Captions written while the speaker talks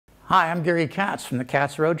Hi, I'm Gary Katz from the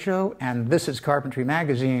Katz Roadshow, and this is Carpentry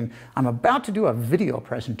Magazine. I'm about to do a video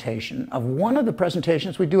presentation of one of the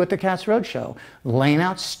presentations we do at the Katz Roadshow, laying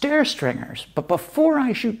out stair stringers. But before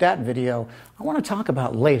I shoot that video, I want to talk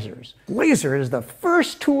about lasers. Laser is the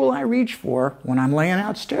first tool I reach for when I'm laying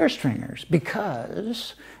out stair stringers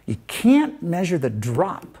because you can't measure the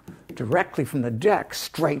drop directly from the deck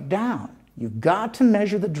straight down. You've got to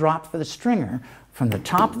measure the drop for the stringer from the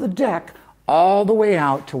top of the deck all the way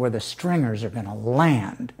out to where the stringers are going to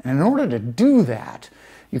land. And in order to do that,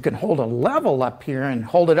 you can hold a level up here and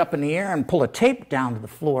hold it up in the air and pull a tape down to the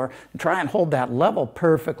floor and try and hold that level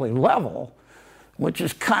perfectly level, which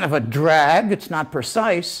is kind of a drag. It's not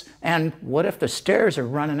precise. And what if the stairs are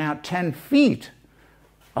running out 10 feet?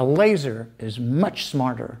 A laser is much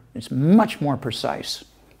smarter. It's much more precise.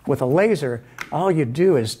 With a laser, all you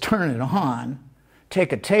do is turn it on,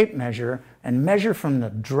 take a tape measure, and measure from the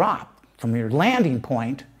drop, from your landing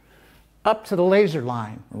point up to the laser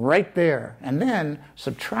line, right there. And then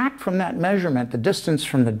subtract from that measurement the distance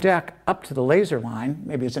from the deck up to the laser line,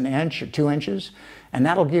 maybe it's an inch or 2 inches, and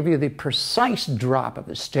that'll give you the precise drop of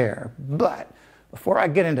the stair. But before I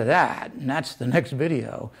get into that, and that's the next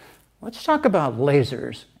video, let's talk about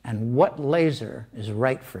lasers and what laser is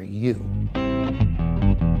right for you.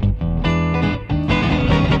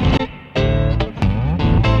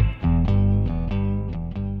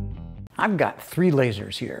 I've got 3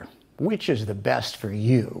 lasers here. Which is the best for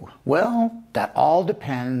you? Well, that all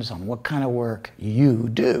depends on what kind of work you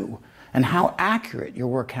do and how accurate your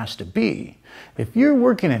work has to be. If you're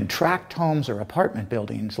working in tract homes or apartment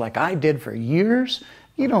buildings like I did for years,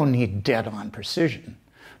 you don't need dead-on precision.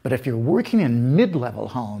 But if you're working in mid-level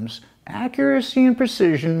homes, accuracy and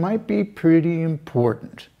precision might be pretty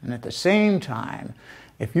important. And at the same time,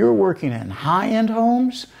 if you're working in high-end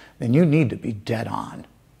homes, then you need to be dead-on.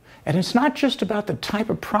 And it's not just about the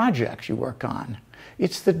type of projects you work on.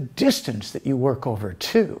 It's the distance that you work over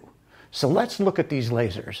too. So let's look at these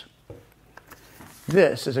lasers.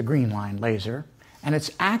 This is a green line laser, and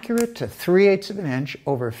it's accurate to 3/8 of an inch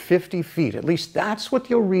over 50 feet. At least that's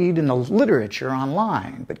what you'll read in the literature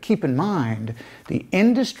online. But keep in mind, the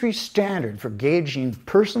industry standard for gauging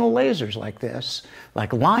personal lasers like this,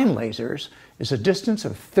 like line lasers, is a distance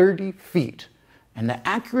of 30 feet. And the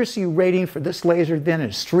accuracy rating for this laser then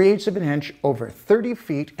is 3/8 of an inch over 30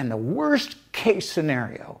 feet in the worst case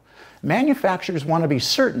scenario. Manufacturers want to be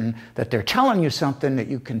certain that they're telling you something that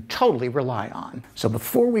you can totally rely on. So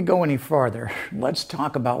before we go any farther, let's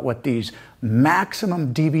talk about what these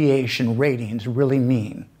maximum deviation ratings really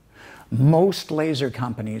mean. Most laser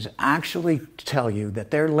companies actually tell you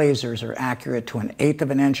that their lasers are accurate to 1/8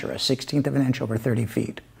 of an inch or 1/16 of an inch over 30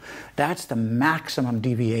 feet. That's the maximum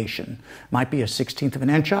deviation. Might be 1/16 of an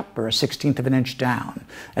inch up or 1/16 of an inch down.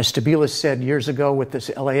 As Stabilis said years ago with this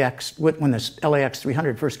when this LAX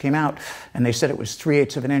 300 first came out, and they said it was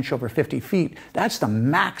 3/8 of an inch over 50 feet, that's the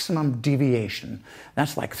maximum deviation.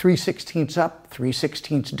 That's like 3/16 up,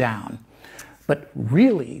 3/16 down. But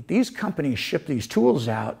really, these companies ship these tools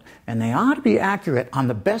out, and they ought to be accurate on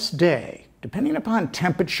the best day, depending upon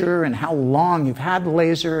temperature and how long you've had the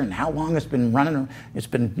laser and how long it's been running,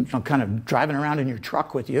 kind of driving around in your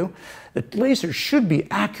truck with you. The laser should be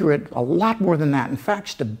accurate a lot more than that. In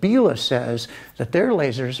fact, Stabilis says that their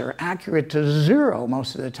lasers are accurate to 0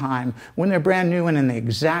 most of the time when they're brand new and in the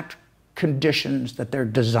exact conditions that they're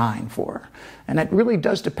designed for. And it really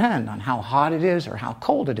does depend on how hot it is or how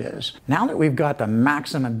cold it is. Now that we've got the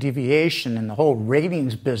maximum deviation and the whole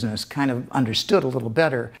ratings business kind of understood a little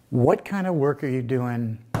better, what kind of work are you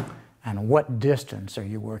doing and what distance are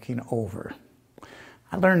you working over?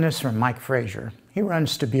 I learned this from Mike Frazier. He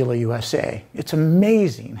runs Stabila USA. It's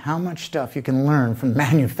amazing how much stuff you can learn from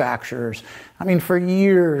manufacturers. I mean, for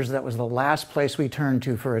years, that was the last place we turned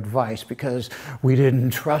to for advice because we didn't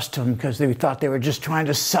trust them because we thought they were just trying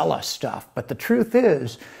to sell us stuff. But the truth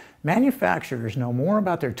is, manufacturers know more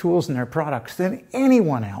about their tools and their products than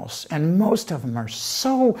anyone else, and most of them are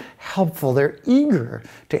so helpful. They're eager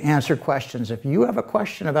to answer questions. If you have a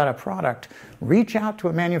question about a product, reach out to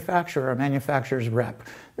a manufacturer or a manufacturer's rep.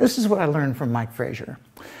 This is what I learned from Mike Frazier.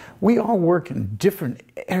 We all work in different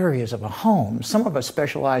areas of a home. Some of us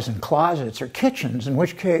specialize in closets or kitchens, in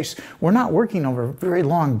which case we're not working over very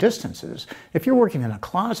long distances. If you're working in a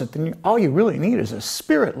closet, then all you really need is a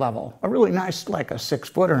spirit level, a really nice, like a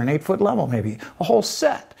 6-foot or an 8-foot level maybe, a whole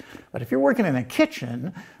set. But if you're working in a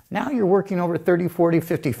kitchen, now you're working over 30, 40,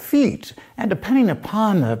 50 feet. And depending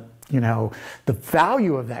upon the the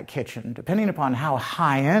value of that kitchen, depending upon how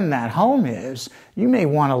high-end that home is, you may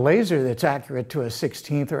want a laser that's accurate to a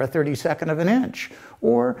 16th or a 32nd of an inch.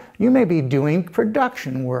 Or you may be doing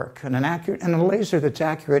production work, and a laser that's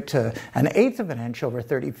accurate to an 1/8 of an inch over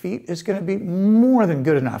 30 feet is going to be more than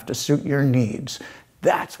good enough to suit your needs.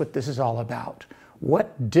 That's what this is all about.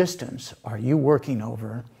 What distance are you working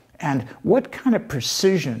over, and what kind of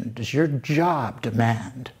precision does your job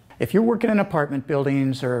demand? If you're working in apartment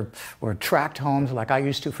buildings or tract homes like I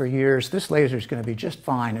used to for years, this laser is going to be just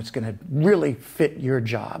fine. It's going to really fit your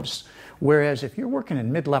jobs. Whereas if you're working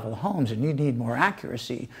in mid-level homes and you need more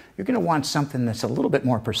accuracy, you're going to want something that's a little bit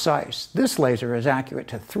more precise. This laser is accurate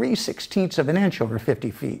to 3/16 of an inch over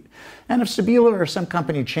 50 feet. And if Sabila or some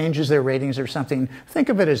company changes their ratings or something, think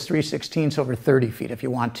of it as 3/16 over 30 feet if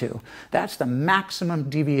you want to. That's the maximum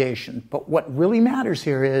deviation. But what really matters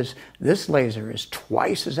here is this laser is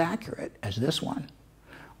twice as accurate as this one.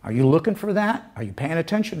 Are you looking for that? Are you paying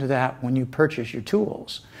attention to that when you purchase your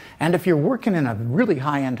tools? And if you're working in a really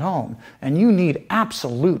high-end home and you need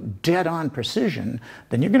absolute dead-on precision,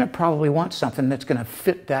 then you're going to probably want something that's going to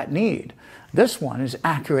fit that need. This one is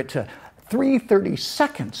accurate to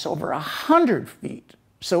 3/32 over 100 feet.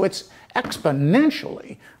 So it's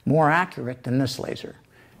exponentially more accurate than this laser.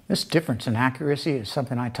 This difference in accuracy is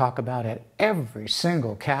something I talk about at every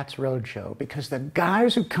single Cats Roadshow, because the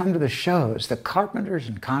guys who come to the shows, the carpenters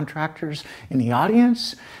and contractors in the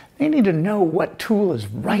audience, they need to know what tool is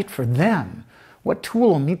right for them. What tool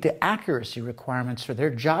will meet the accuracy requirements for their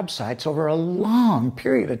job sites over a long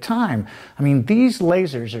period of time. I mean, these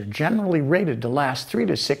lasers are generally rated to last 3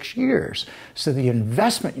 to 6 years. So the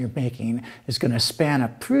investment you're making is going to span a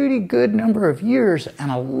pretty good number of years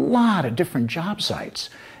and a lot of different job sites.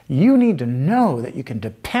 You need to know that you can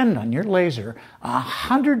depend on your laser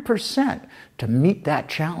 100% to meet that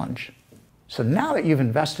challenge. So now that you've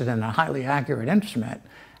invested in a highly accurate instrument,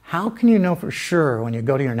 how can you know for sure when you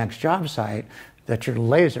go to your next job site that your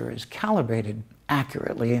laser is calibrated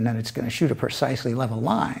accurately and that it's going to shoot a precisely level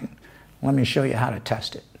line? Let me show you how to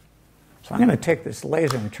test it. So I'm going to take this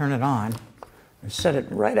laser and turn it on and set it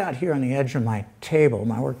right out here on the edge of my table,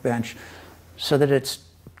 my workbench, so that it's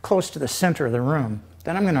close to the center of the room.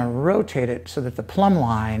 Then I'm going to rotate it so that the plumb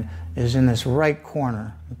line is in this right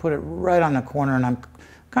corner. And put it right on the corner, and I'm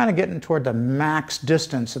kind of getting toward the max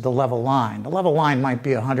distance of the level line. The level line might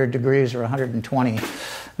be 100 degrees or 120. And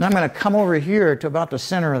I'm going to come over here to about the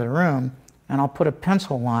center of the room, and I'll put a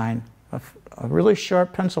pencil line, a really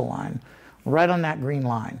sharp pencil line, right on that green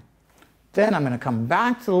line. Then I'm going to come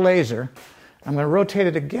back to the laser. I'm going to rotate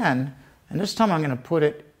it again, and this time I'm going to put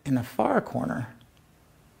it in the far corner.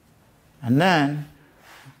 And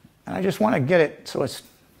I just want to get it so it's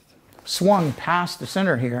swung past the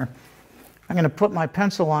center here. I'm going to put my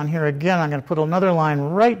pencil on here again. I'm going to put another line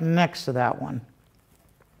right next to that one.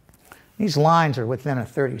 These lines are within a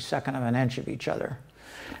 32nd of an inch of each other.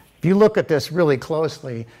 If you look at this really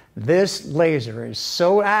closely, this laser is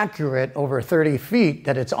so accurate over 30 feet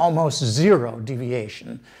that it's almost zero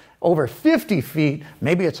deviation. Over 50 feet,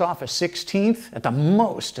 maybe it's off a 16th, at the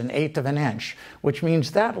most an 1/8 of an inch, which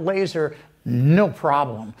means that laser, no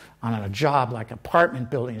problem on a job like apartment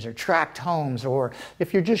buildings or tract homes, or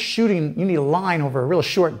if you're just shooting, you need a line over a real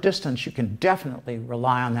short distance, you can definitely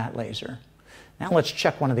rely on that laser. Now let's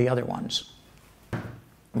check one of the other ones.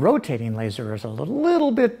 Rotating laser is a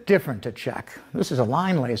little bit different to check. This is a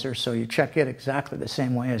line laser, so you check it exactly the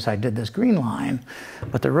same way as I did this green line.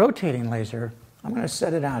 But the rotating laser, I'm going to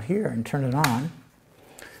set it out here and turn it on,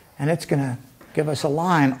 and it's going to give us a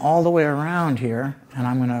line all the way around here, and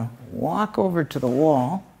I'm going to walk over to the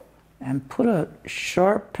wall and put a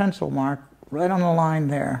sharp pencil mark right on the line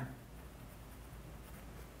there.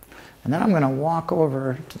 And then I'm going to walk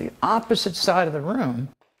over to the opposite side of the room,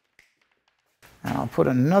 and I'll put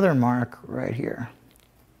another mark right here.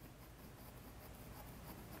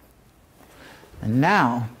 And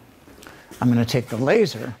now I'm going to take the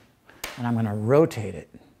laser and I'm going to rotate it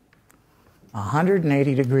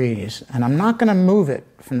 180 degrees, and I'm not going to move it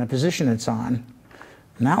from the position it's on.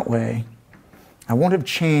 And that way, I won't have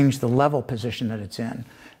changed the level position that it's in.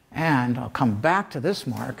 And I'll come back to this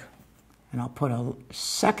mark, and I'll put a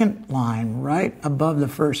second line right above the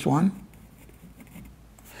first one.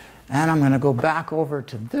 And I'm going to go back over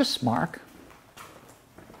to this mark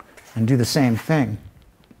and do the same thing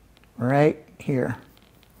right here.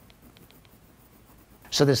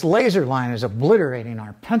 So this laser line is obliterating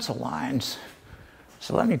our pencil lines.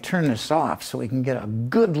 So let me turn this off so we can get a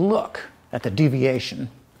good look at the deviation.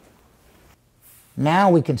 Now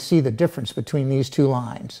we can see the difference between these two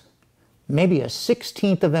lines. Maybe a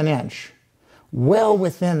 1/16 of an inch. well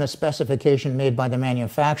within the specification made by the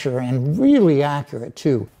manufacturer and really accurate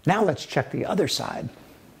too. Now let's check the other side.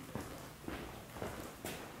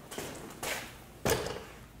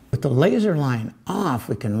 With the laser line off,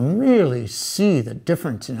 we can really see the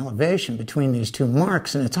difference in elevation between these two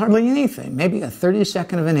marks, and it's hardly anything, maybe a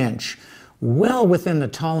 32nd of an inch, well within the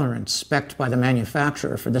tolerance spec'd by the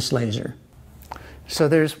manufacturer for this laser. So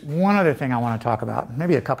there's one other thing I want to talk about,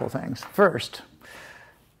 maybe a couple things. First,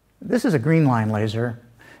 this is a green line laser,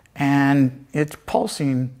 and it's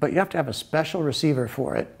pulsing, but you have to have a special receiver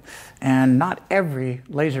for it. And not every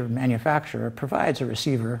laser manufacturer provides a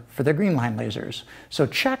receiver for their green line lasers. So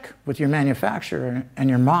check with your manufacturer and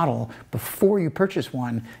your model before you purchase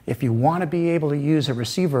one if you want to be able to use a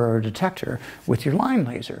receiver or a detector with your line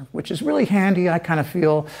laser, which is really handy. I kind of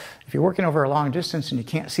feel if you're working over a long distance and you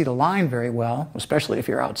can't see the line very well, especially if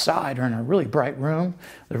you're outside or in a really bright room,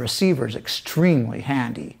 the receiver is extremely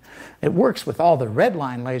handy. It works with all the red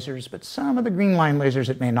line lasers, but some of the green line lasers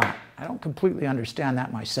it may not. I don't completely understand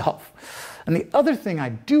that myself. And the other thing I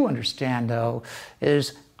do understand, though,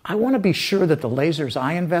 is I want to be sure that the lasers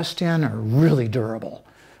I invest in are really durable.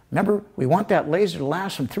 Remember, we want that laser to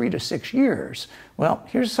last from 3 to 6 years. Well,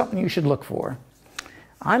 here's something you should look for.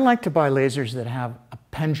 I like to buy lasers that have a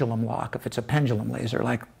pendulum lock. If it's a pendulum laser,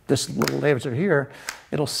 like this little laser here,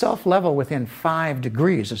 it'll self-level within 5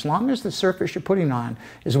 degrees. As long as the surface you're putting on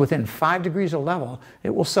is within 5 degrees of level,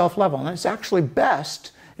 it will self-level. And it's actually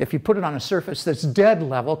best if you put it on a surface that's dead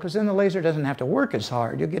level, because then the laser doesn't have to work as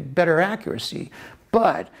hard. You'll get better accuracy.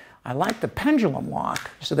 But I like the pendulum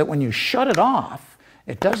lock so that when you shut it off,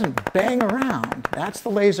 it doesn't bang around. That's the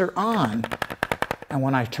laser on. And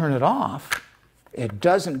when I turn it off, it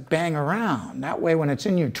doesn't bang around. That way, when it's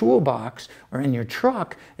in your toolbox or in your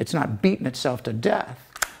truck, it's not beating itself to death.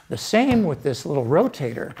 The same with this little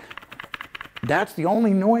rotator. That's the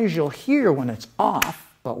only noise you'll hear when it's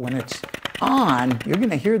off, but when it's on, you're going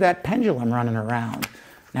to hear that pendulum running around.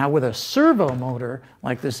 Now, with a servo motor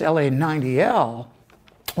like this LA90L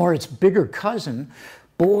or its bigger cousin,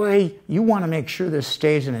 boy, you want to make sure this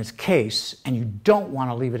stays in its case, and you don't want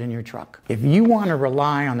to leave it in your truck. If you want to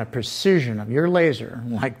rely on the precision of your laser,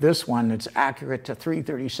 like this one that's accurate to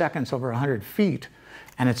 3/32 over 100 feet,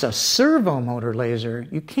 and it's a servo motor laser,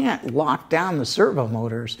 you can't lock down the servo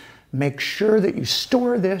motors. Make sure that you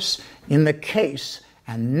store this in the case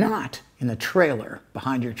and not in the trailer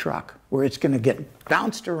behind your truck, where it's going to get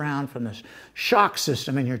bounced around from the shock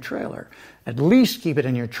system in your trailer. At least keep it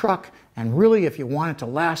in your truck, and really, if you want it to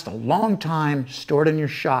last a long time, store it in your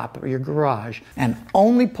shop or your garage, and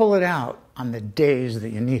only pull it out on the days that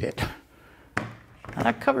you need it. Now,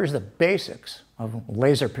 that covers the basics of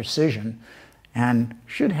laser precision and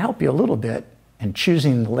should help you a little bit in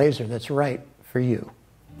choosing the laser that's right for you.